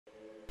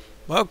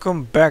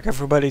Welcome back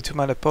everybody to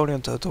my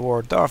Napoleon Total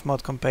War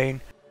DarthMod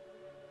campaign.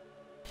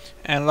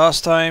 And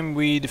last time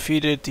we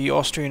defeated the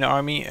Austrian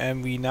army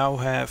and we now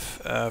have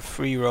a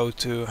free road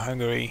to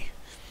Hungary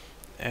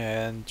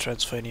and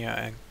Transylvania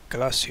and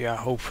Galicia,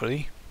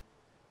 hopefully.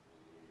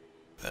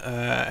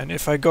 And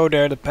if I go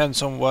there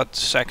depends on what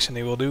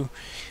Saxony will do.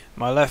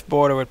 My left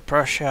border with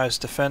Prussia is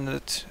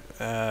defended.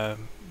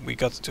 We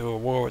got into a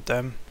war with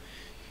them.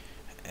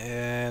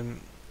 And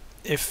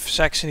if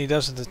Saxony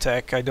doesn't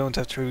attack, I don't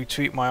have to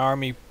retreat my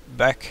army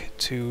back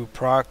to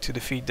Prague to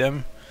defeat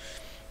them.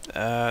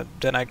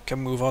 Then I can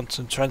move on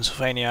to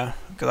Transylvania,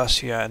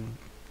 Galicia,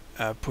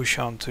 and push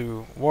on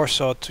to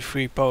Warsaw to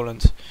free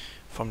Poland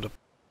from the.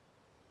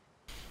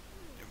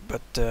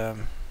 But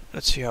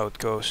let's see how it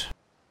goes.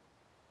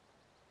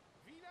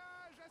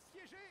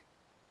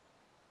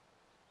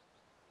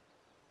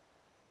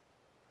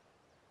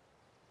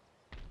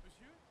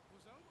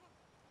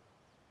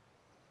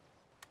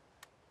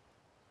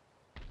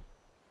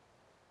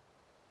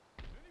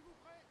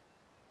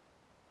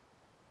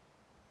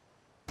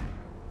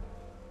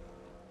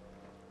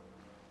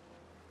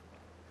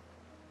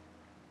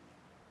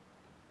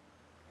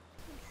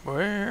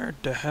 Where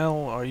the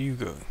hell are you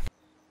going?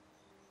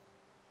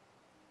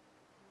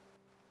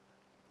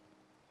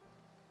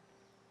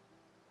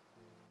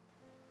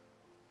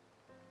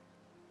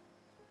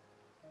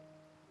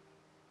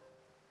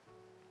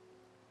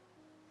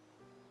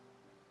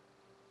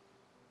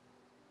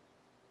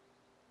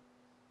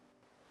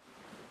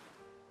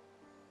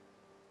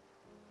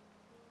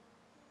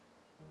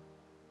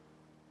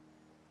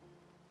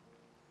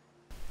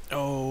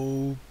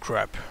 Oh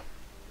crap.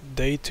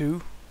 Day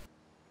 2.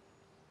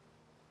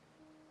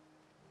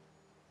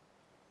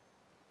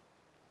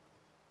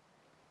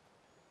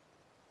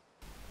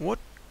 What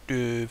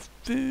the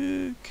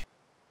fuck?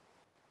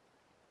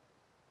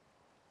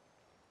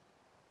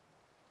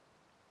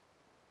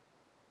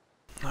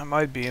 I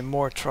might be in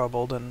more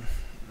trouble than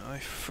I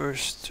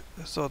first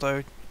thought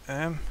I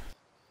am.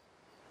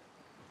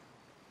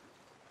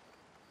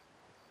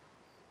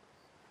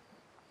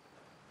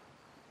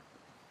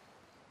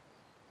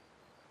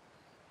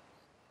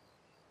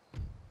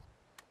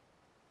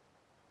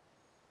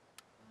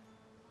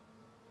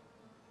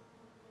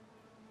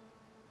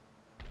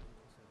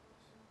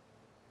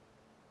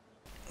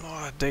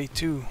 Oh, day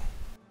 2.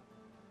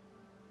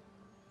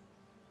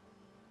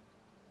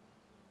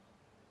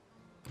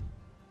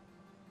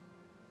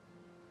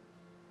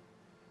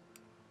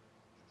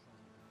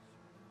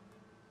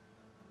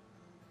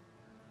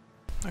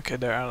 Okay,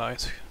 they're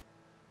allied.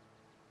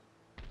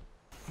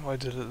 Why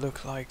did it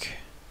look like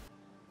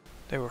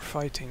they were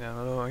fighting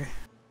another way?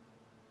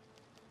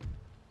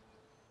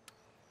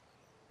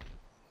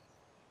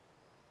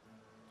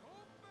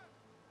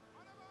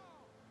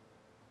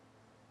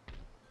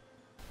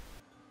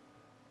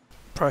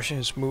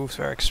 Prussians moved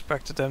where I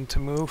expected them to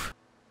move.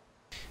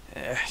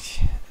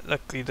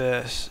 Luckily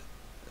the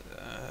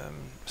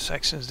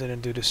Saxons didn't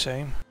do the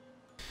same.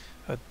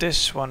 But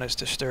this one is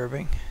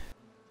disturbing.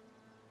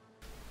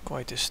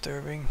 Quite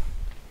disturbing.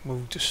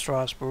 Moving to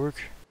Strasbourg.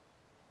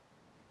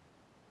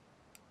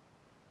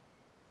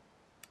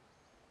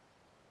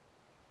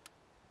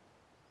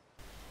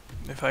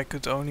 If I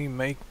could only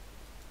make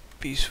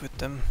peace with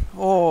them.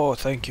 Oh,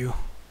 thank you.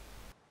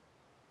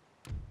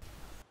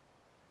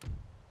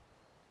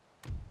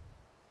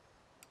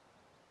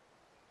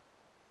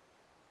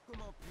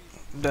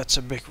 That's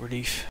a big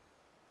relief.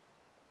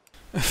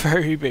 A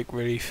very big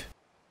relief.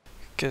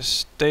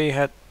 Because they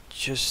had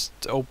just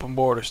open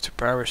borders to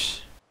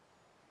Paris.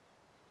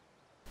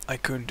 I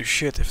couldn't do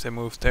shit if they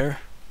moved there.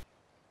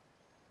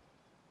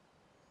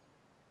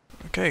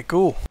 Okay,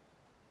 cool.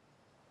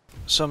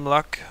 Some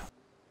luck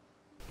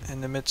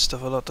in the midst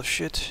of a lot of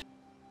shit.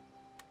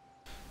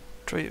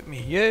 Trade with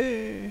me,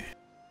 yay!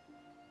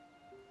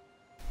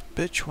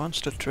 Bitch wants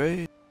to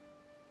trade.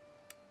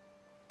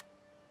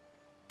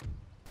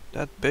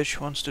 That bitch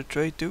wants to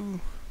trade too.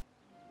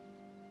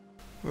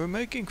 We're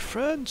making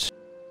friends.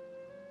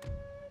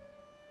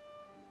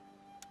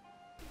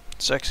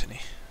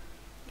 Saxony.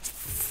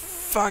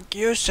 Fuck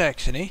you,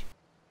 Saxony.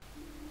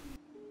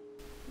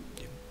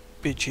 You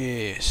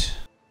bitches.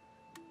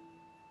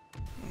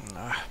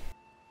 Ah.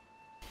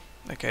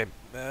 Okay,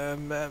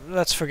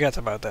 let's forget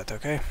about that,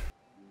 okay?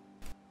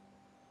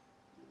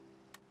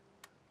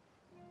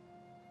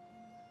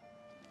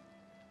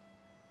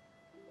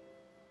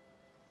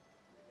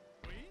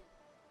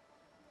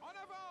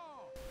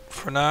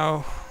 For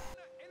now,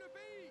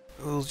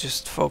 we'll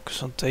just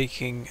focus on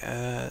taking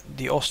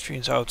the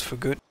Austrians out for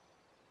good.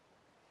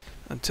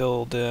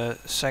 Until the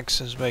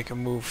Saxons make a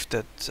move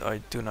that I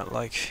do not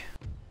like.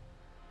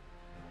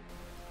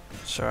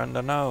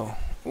 Surrender now.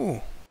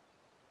 Ooh.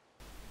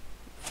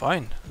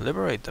 Fine,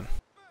 liberate them.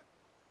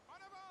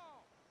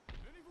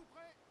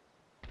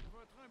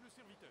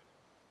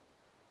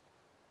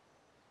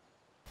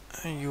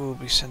 And you will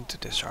be sent to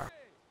disarm.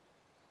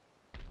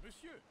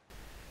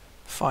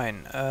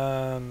 Fine,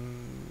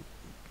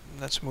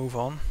 let's move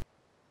on.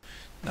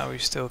 Now we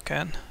still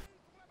can.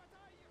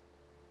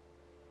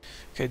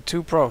 Okay,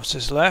 2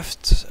 provinces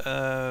left.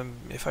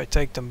 If I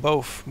take them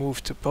both,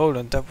 move to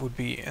Poland, that would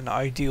be an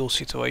ideal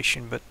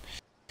situation, but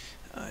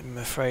I'm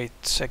afraid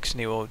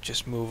Saxony will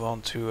just move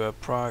on to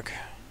Prague.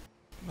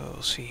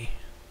 We'll see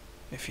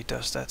if he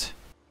does that.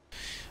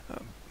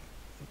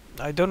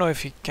 I don't know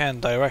if he can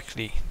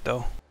directly,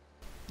 though.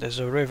 There's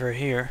a river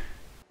here.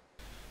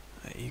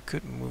 You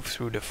could move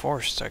through the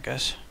forest, I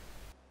guess.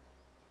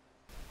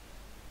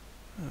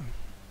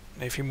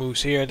 If he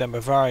moves here, then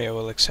Bavaria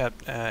will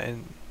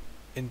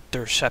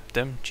intercept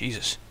them.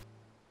 Jesus.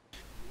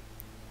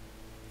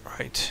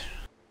 Right.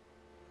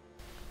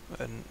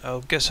 And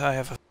I'll guess I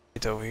have a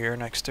fight over here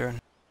next turn.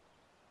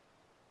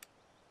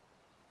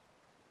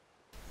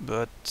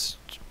 But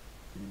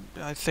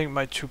I think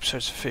my troops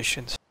are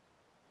sufficient.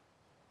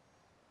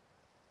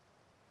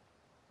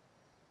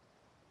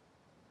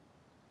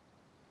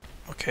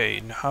 Okay,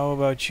 and how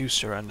about you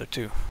surrender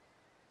too?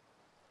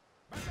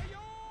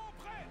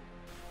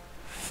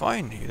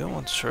 Fine, you don't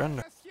want to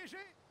surrender.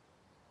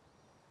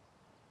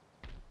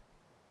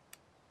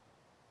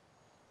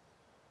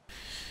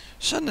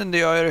 Send in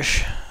the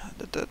Irish.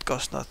 That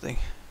costs nothing.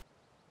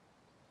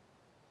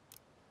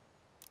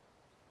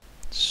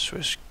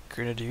 Swiss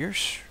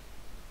Grenadiers.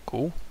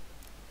 Cool.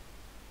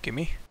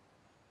 Gimme.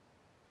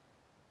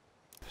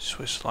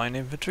 Swiss Line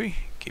Infantry.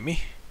 Gimme.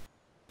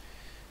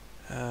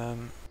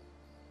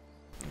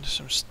 There's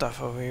some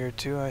stuff over here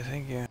too, I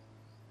think, yeah.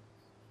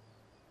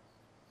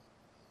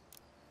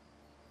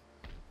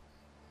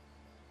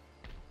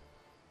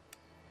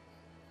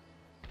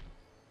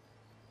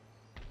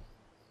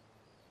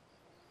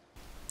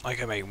 I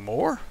can make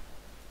more?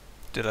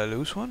 Did I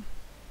lose one?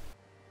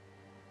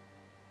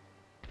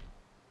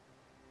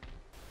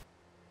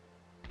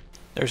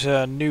 There's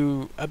a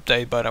new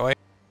update, by the way,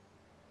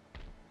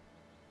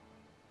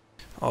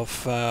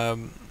 of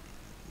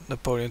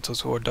Napoleon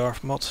Total War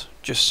DarthMod.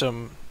 Just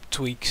some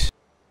tweaks.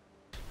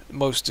 The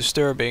most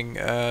disturbing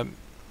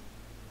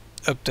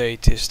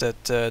update is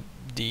that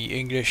the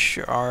English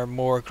are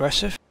more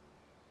aggressive.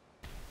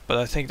 But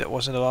I think that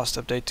was in the last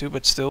update too,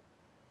 but still.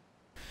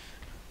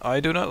 I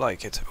do not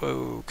like it.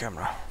 Whoa,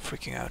 camera.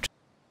 Freaking out.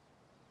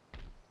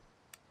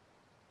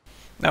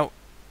 Now,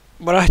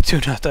 what I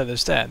do not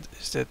understand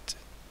is that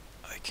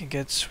I can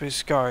get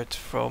Swiss Guard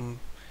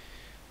from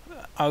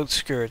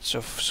outskirts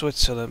of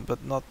Switzerland,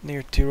 but not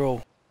near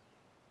Tyrol.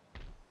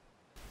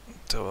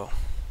 So well,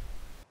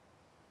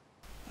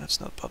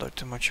 let's not bother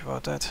too much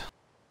about that.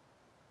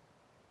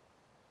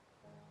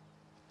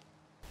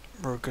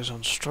 Workers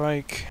on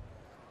strike.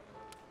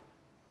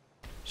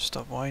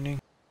 Stop whining.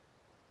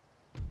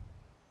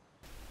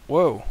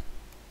 Whoa!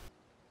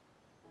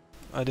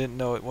 I didn't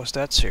know it was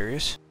that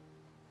serious.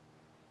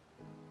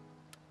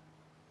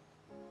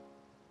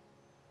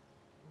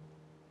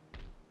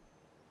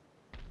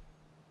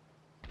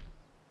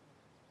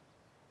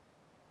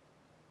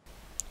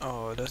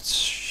 Oh, that's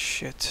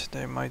shit.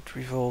 They might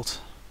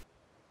revolt.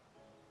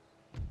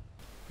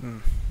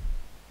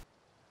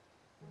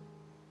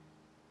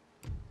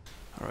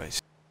 Alright.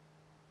 See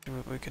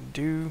what we can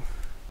do.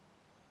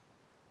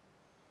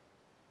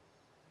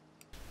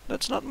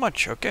 That's not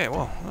much. Okay,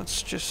 well,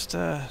 let's just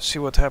see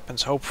what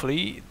happens.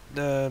 Hopefully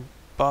the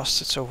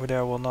bastards over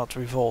there will not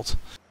revolt.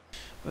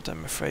 But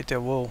I'm afraid they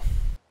will.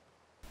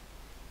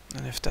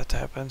 And if that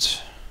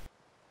happens...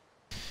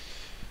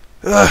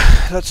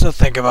 let's not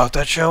think about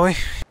that, shall we?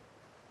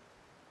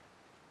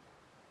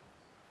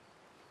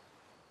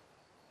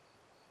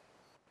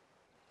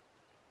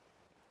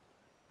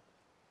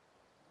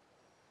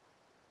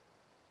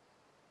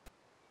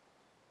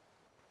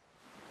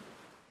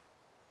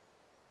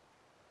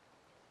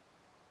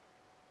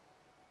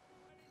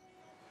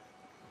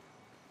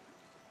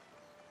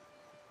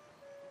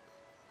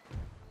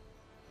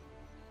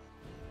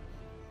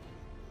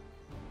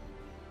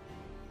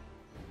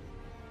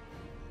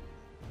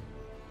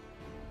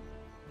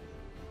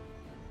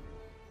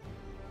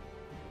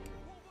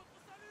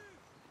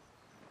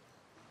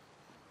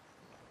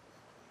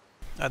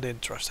 I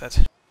didn't trust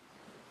that.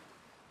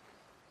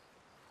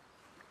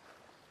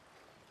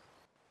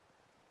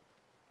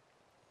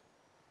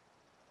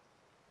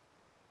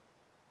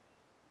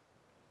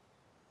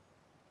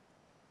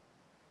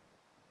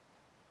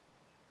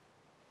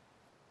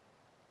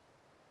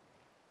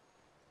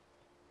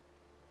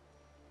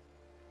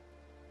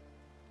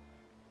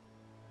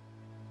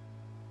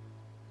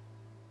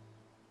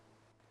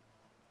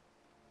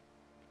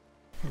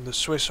 The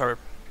Swiss are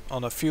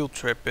on a field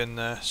trip in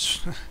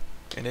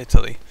in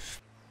Italy.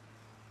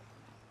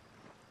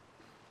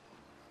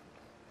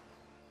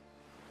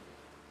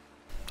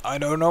 I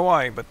don't know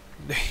why, but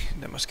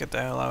they must get the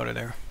hell out of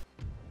there.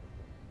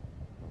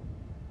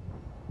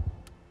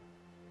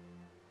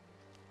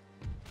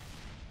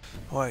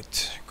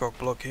 Right, cock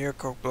block here,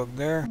 cock block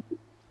there.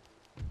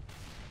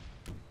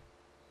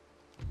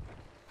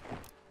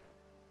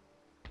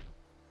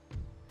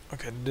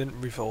 Okay, they didn't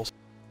revolt.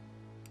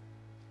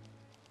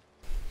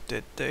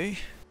 Did they?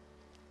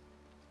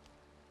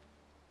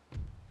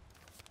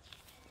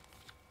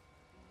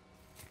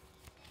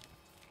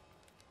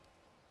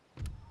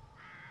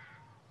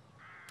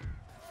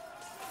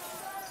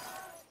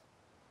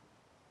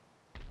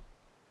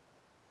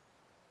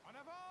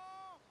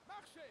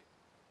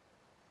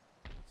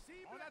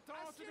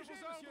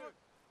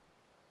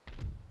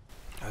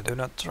 I do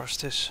not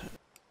trust this.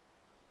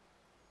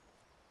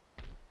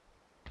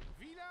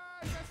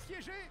 Village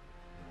assiégé.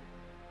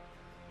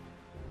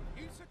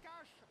 Il se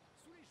cache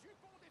sous les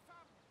jupons des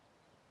femmes.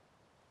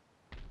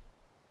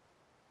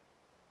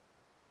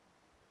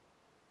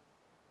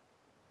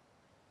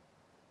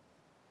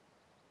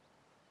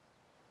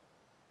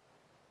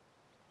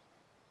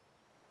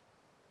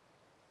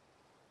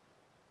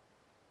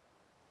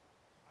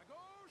 À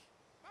gauche,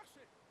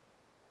 marchez.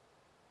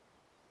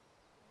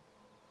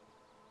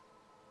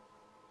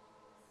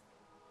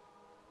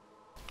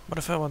 What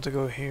if I want to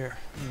go here?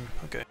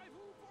 Okay.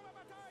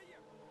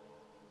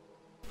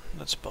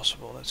 That's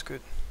possible, that's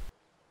good.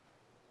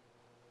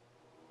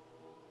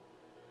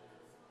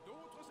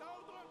 D'autres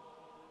ordres?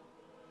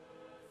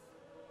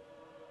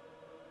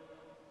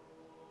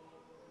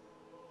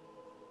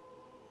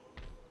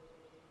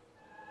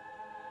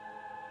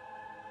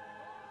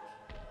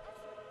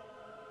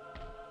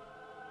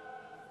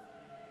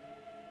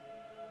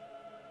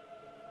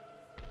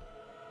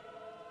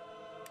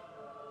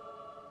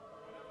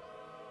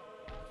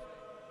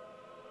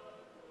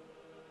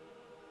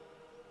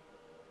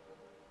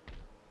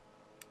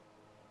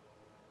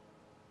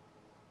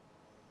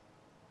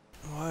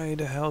 Why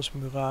the hell's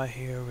Murat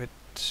here with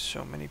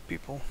so many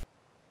people?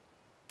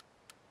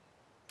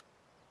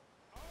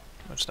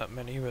 It's not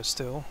many, but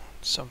still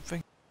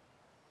something.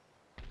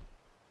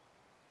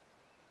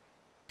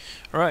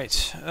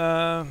 Right,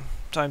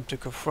 time to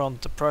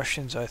confront the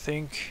Prussians, I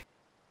think,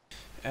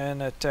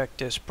 and attack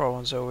this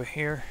province over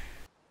here.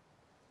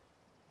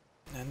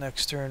 And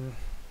next turn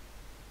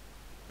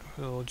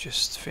we'll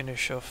just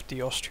finish off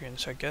the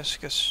Austrians, I guess,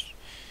 because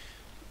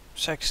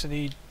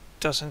Saxony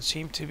doesn't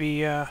seem to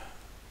be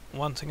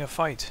wanting a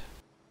fight,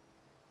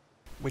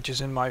 which is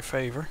in my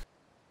favor.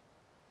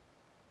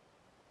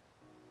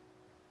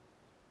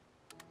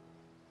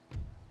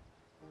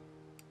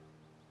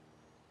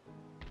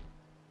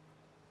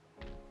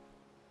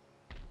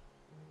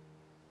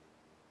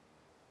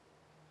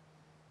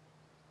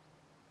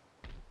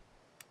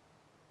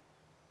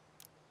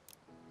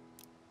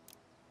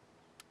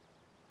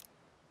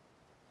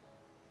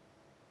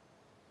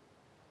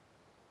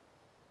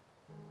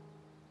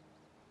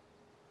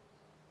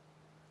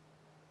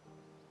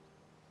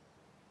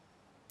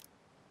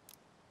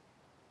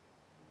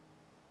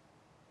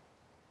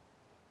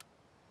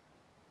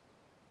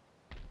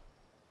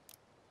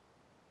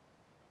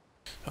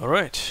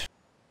 Alright,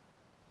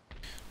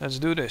 let's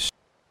do this.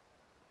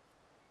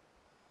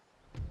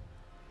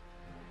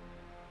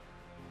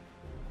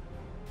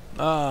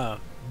 Ah,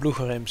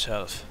 Blücher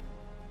himself.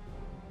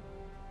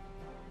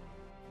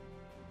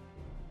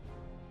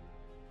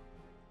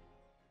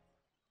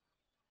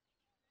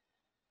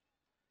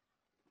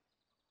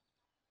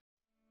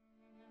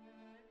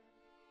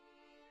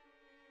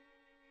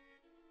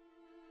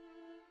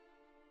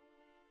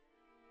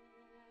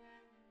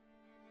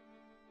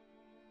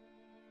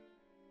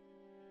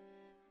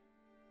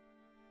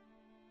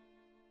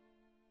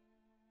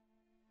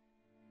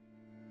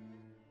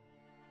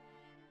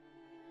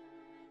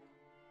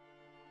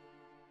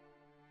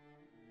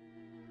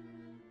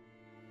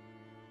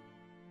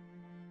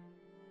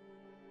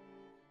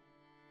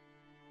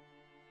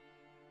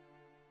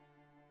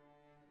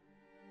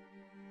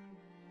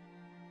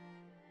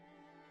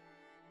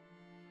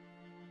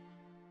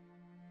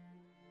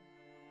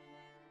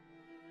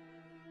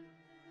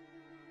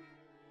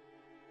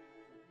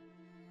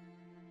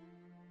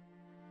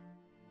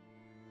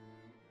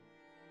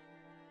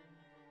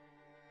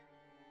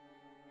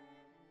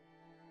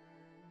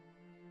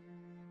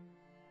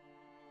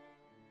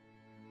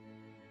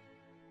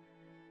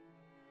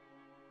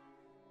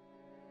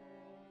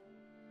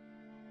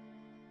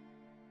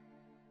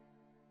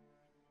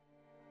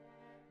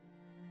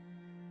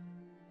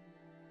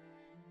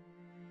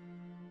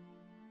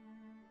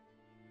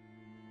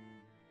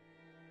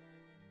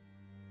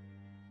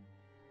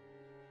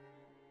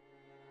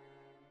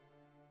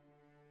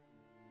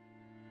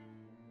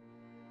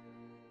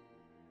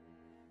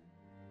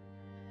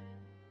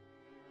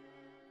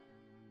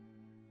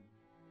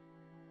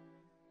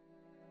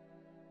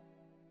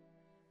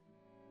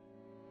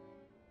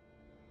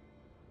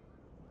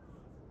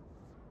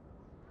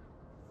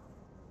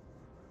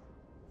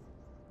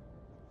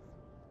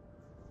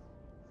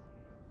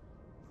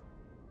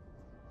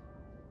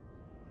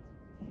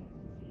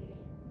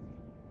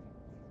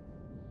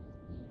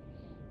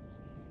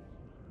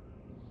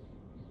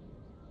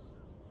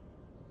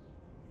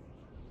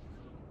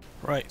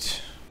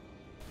 Right,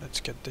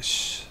 let's get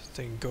this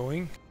thing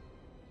going.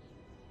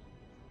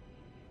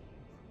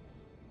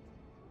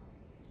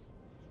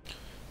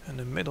 In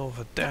the middle of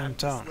a damn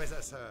town.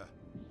 Weather, sir.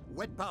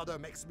 Wet powder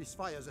makes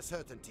misfires a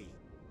certainty.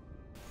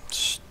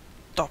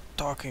 Stop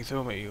talking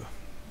through me, you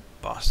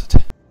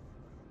bastard.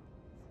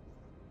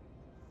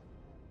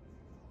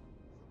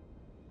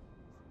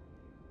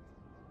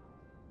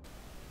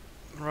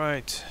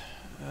 Right,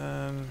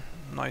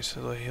 nice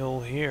little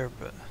hill here,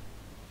 but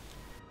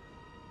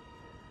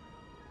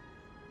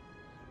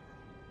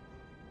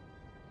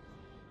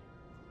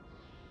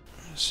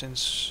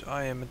since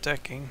I am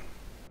attacking.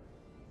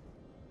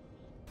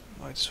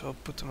 Might as well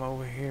put them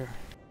over here.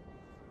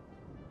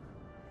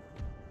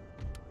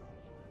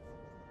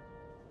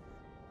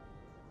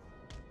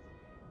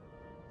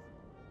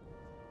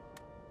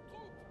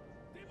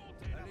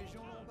 La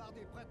Légion lombarde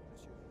est prête,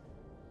 monsieur.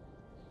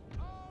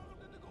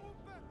 Ordre de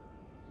groupe.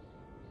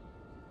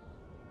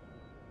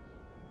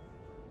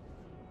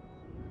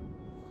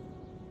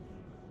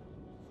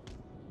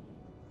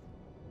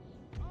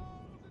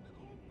 Ordre de groupe. Lancez des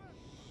ordres.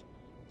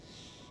 Infanterie.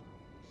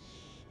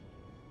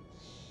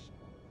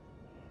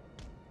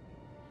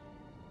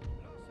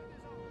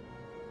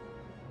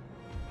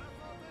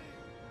 Infanterie.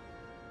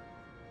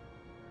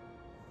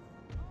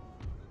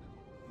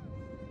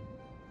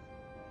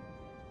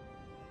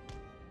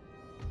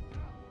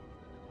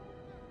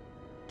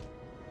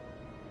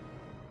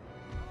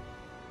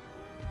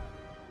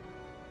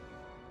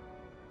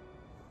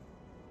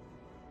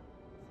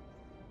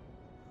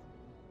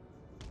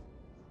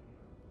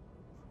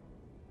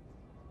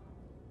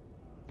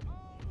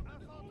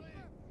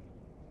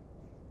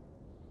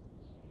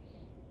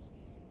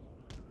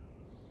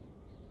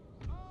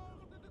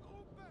 Ordre de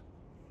groupe.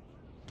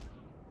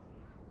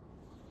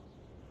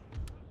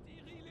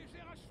 Artillerie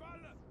légère à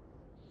cheval.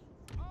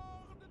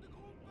 Ordre de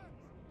groupe.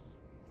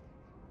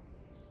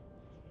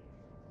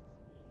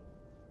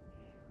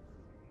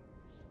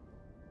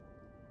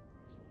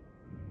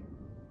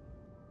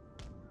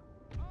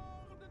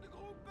 Ordre de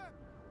groupe.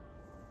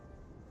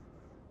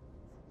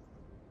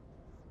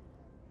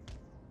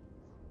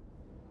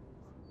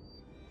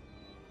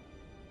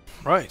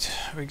 Right,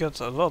 we got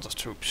a lot of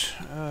troops.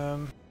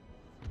 Ordre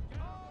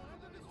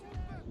de groupe.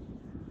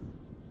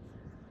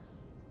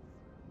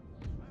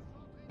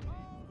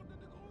 Ordre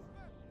de groupe.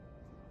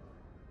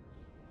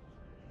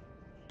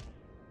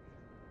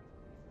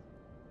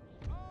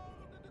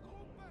 Ordre de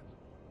groupe.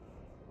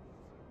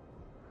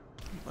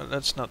 But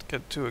let's not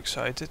get too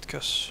excited,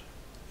 because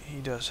he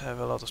does have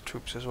a lot of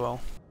troops as well.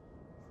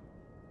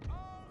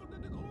 Ordre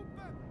de groupe.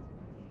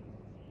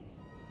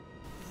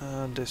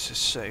 This is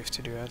safe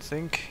to do, I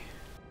think.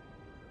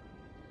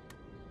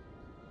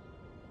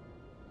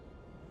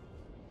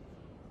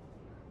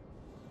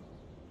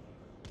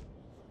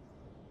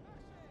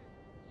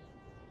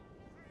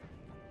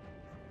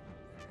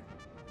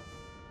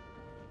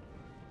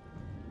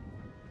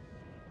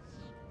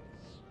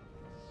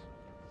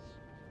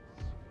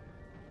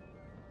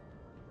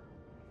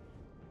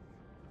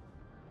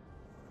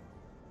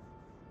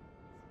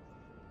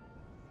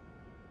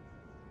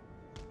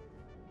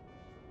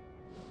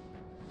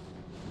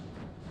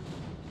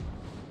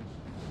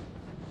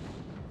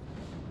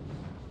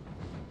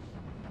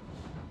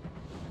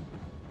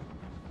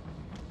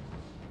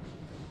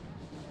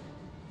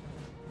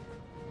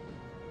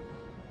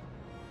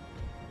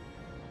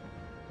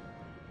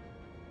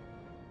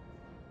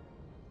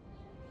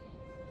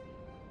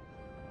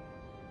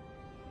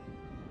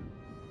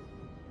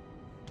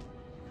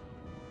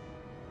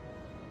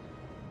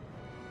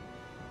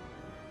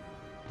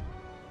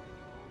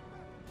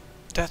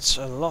 That's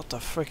a lot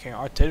of freaking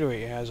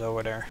artillery he has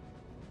over there.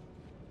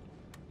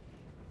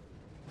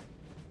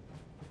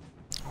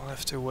 I'll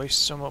have to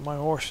waste some of my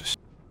horses.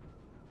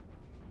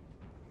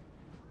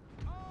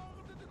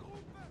 Ordre de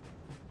groupe.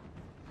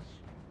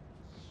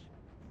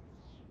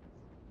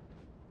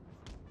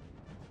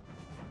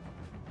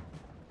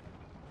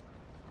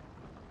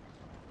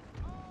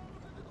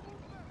 Ordre de groupe. Lancez des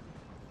ordres.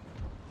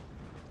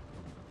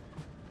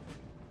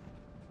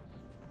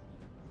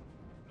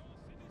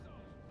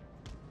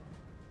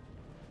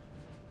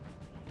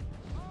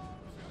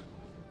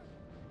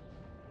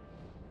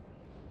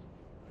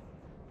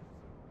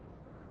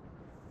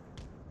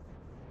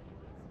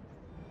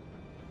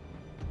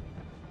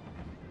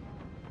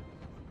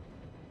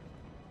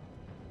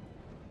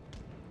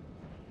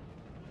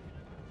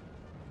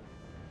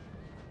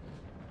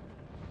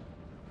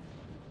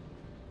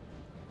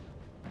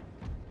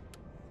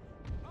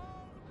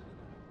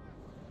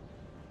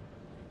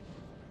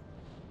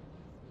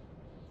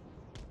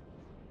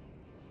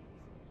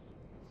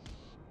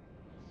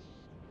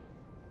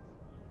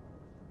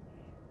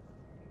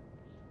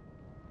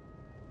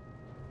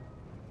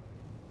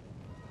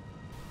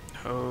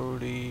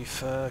 Holy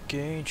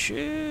fucking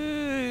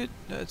shit!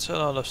 That's a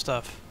lot of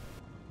stuff.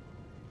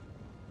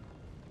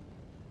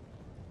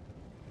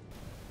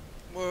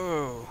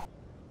 Whoa!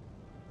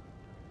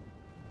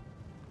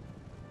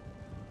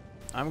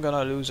 I'm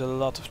gonna lose a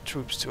lot of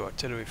troops to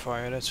artillery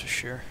fire, that's for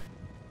sure.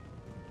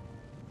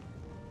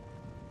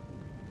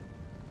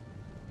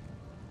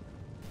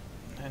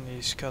 And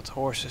he's got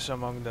horses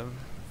among them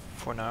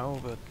for now,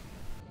 but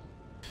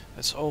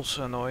that's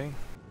also annoying.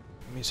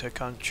 It means I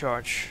can't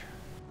charge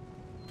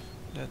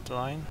that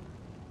line.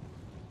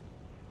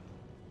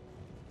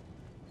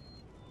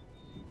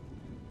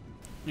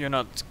 You're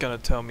not gonna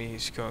tell me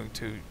he's going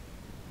to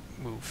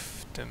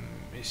move them,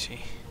 is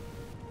he?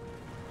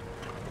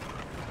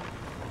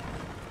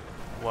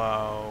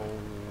 Wow,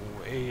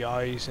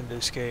 AIs in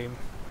this game.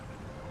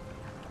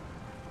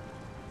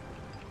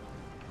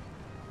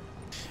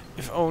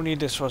 If only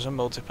this was a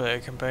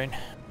multiplayer campaign.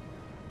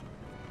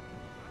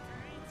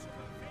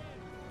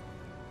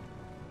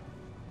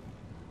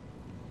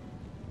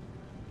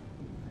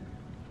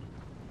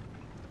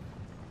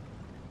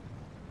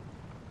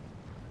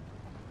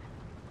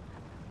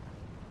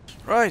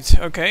 Right,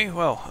 okay,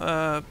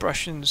 well,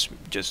 Prussians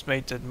just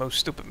made the most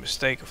stupid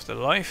mistake of their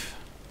life.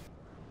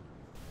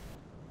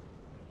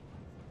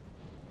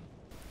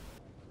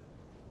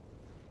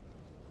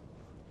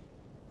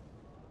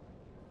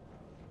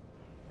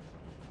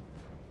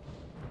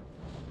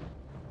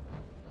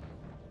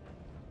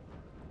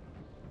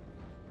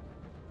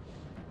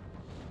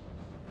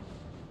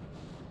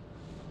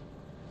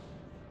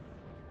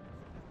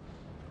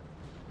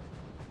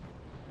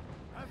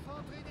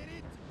 Infanterie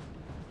d'élite.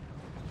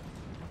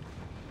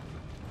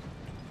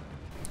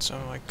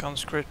 Some of my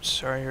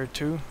conscripts are here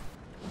too.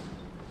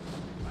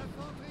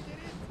 Infanterie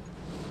d'élite.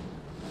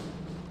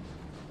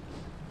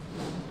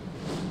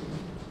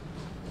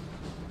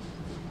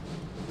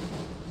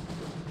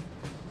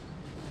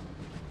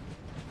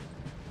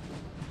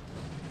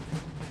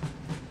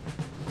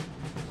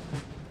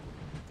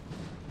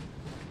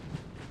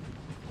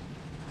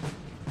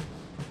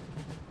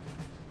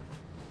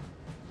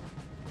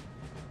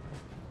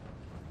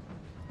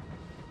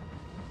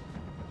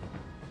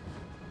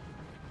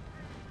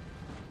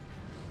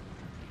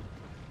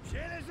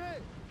 Pied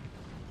léger.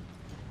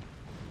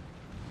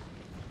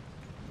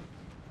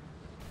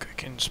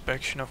 Quick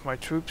inspection of my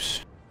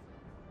troops.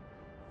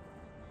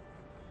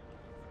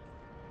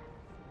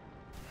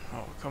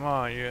 Oh, come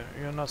on,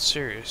 you're not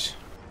serious.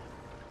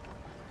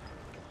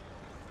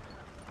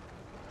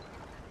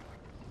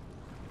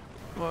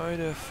 Why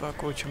the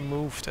fuck would you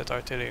move that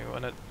artillery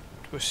when it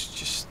was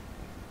just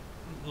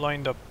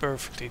lined up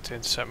perfectly to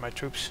intercept my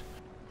troops?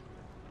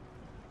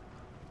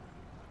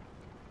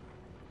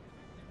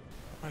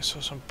 I saw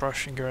some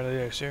Prussian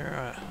grenadiers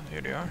here.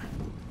 Here they are.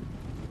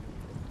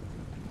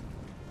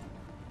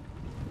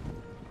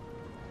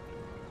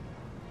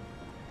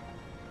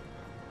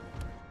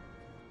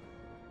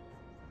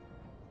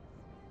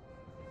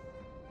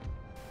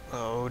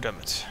 Oh, damn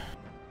it.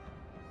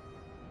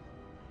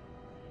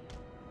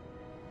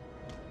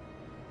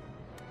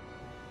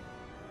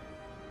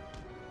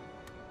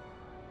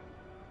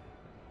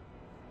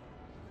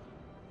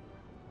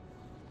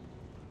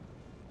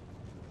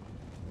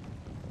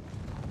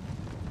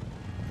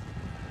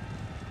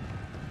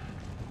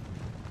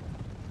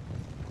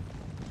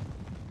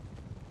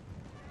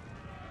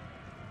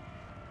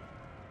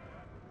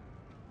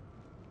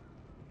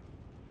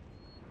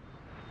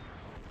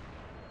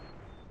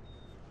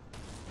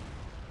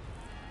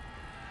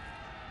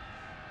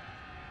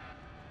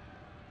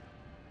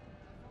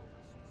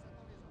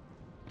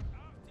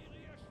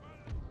 Artillerie à cheval.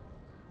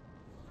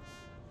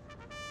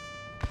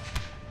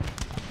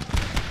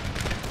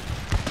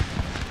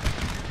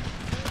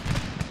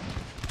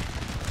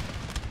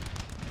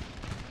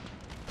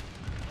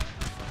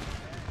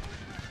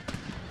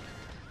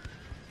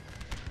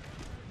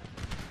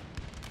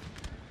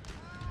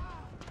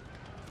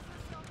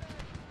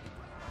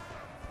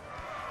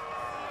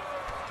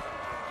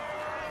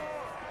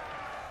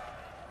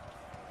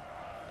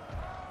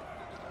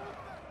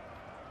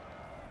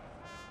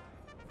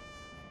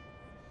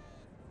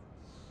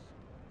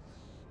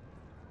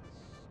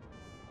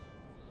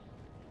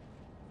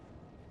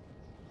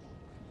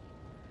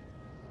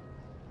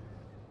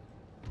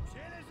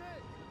 Pied léger.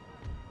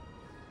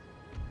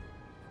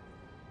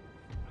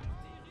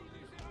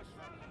 Artillerie légère à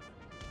cheval.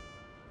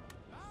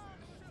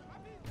 Marche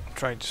rapide. I'm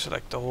trying to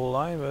select the whole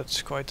line, but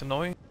it's quite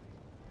annoying.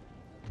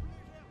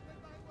 Légère,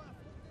 préparez-vous à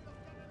affronter leurs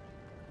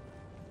cavaleries.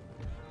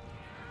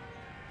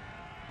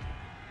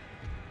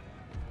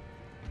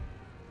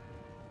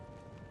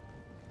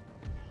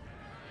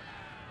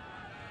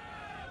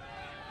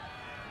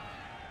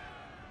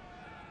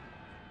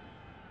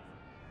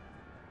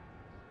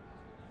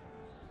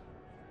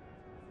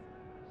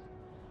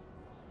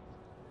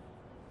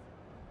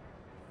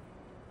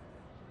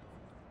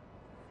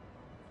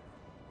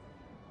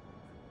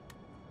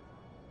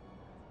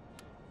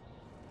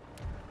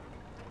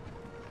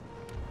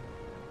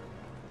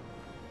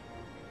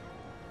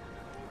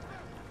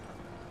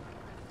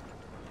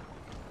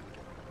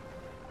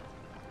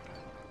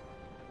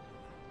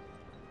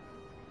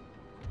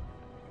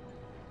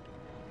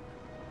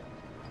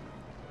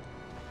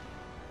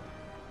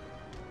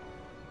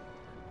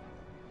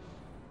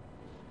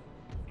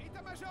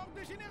 État-major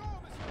des généraux,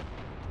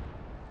 monsieur.